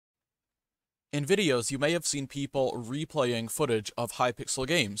In videos, you may have seen people replaying footage of Hypixel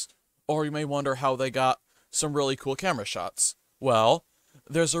games, or you may wonder how they got some really cool camera shots. Well,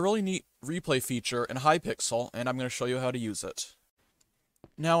 there's a really neat replay feature in Hypixel, and I'm going to show you how to use it.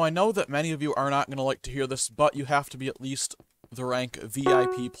 Now, I know that many of you are not going to like to hear this, but you have to be at least the rank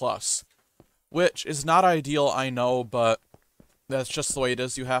VIP+, which is not ideal, I know, but that's just the way it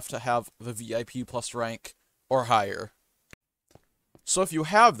is. You have to have the VIP+ rank or higher. So if you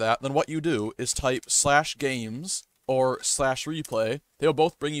have that, then what you do is type /games or /replay. They'll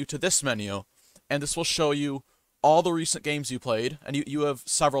both bring you to this menu, and this will show you all the recent games you played, and you have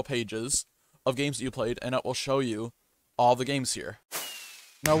several pages of games that you played, and it will show you all the games here.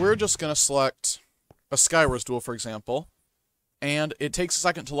 Now we're just going to select a Skywars duel, for example, and it takes a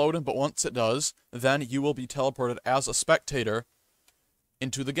second to load in, but once it does, then you will be teleported as a spectator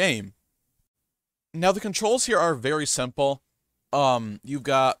into the game. Now the controls here are very simple. You've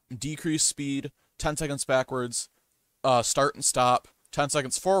got decrease speed, 10 seconds backwards, start and stop, 10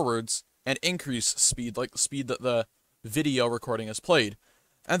 seconds forwards, and increase speed, like the speed that the video recording is played.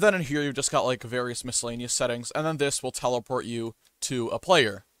 And then in here you've just got like various miscellaneous settings, and then this will teleport you to a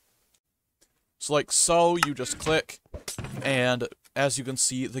player. So like so, you just click, and as you can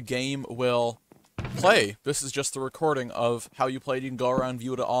see, the game will play. This is just the recording of how you played. You can go around,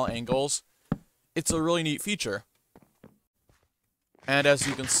 view it at all angles. It's a really neat feature. And as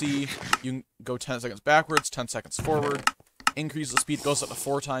you can see, you can go 10 seconds backwards, 10 seconds forward, increase the speed, goes up to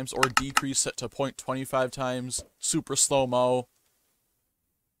 4 times, or decrease it to 0.25 times, super slow-mo.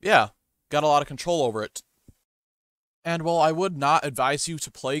 Yeah, got a lot of control over it. And while I would not advise you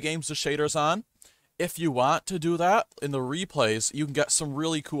to play games with shaders on, if you want to do that, in the replays, you can get some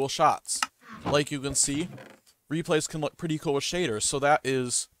really cool shots. Like you can see, replays can look pretty cool with shaders, so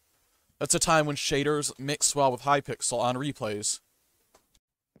that's a time when shaders mix well with Hypixel on replays.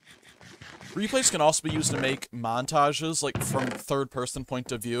 Replays can also be used to make montages, like from third-person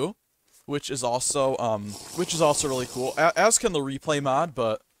point of view, which is also really cool. As can the replay mod,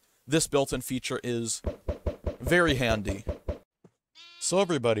 but this built-in feature is very handy. So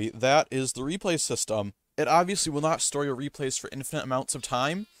everybody, that is the replay system. It obviously will not store your replays for infinite amounts of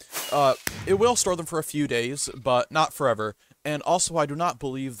time. It will store them for a few days, but not forever. And also, I do not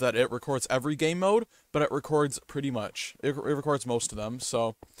believe that it records every game mode, but it records pretty much. It records most of them,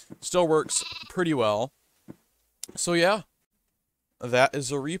 so still works pretty well. So yeah, that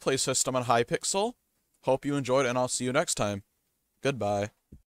is a replay system on Hypixel. Hope you enjoyed, and I'll see you next time. Goodbye.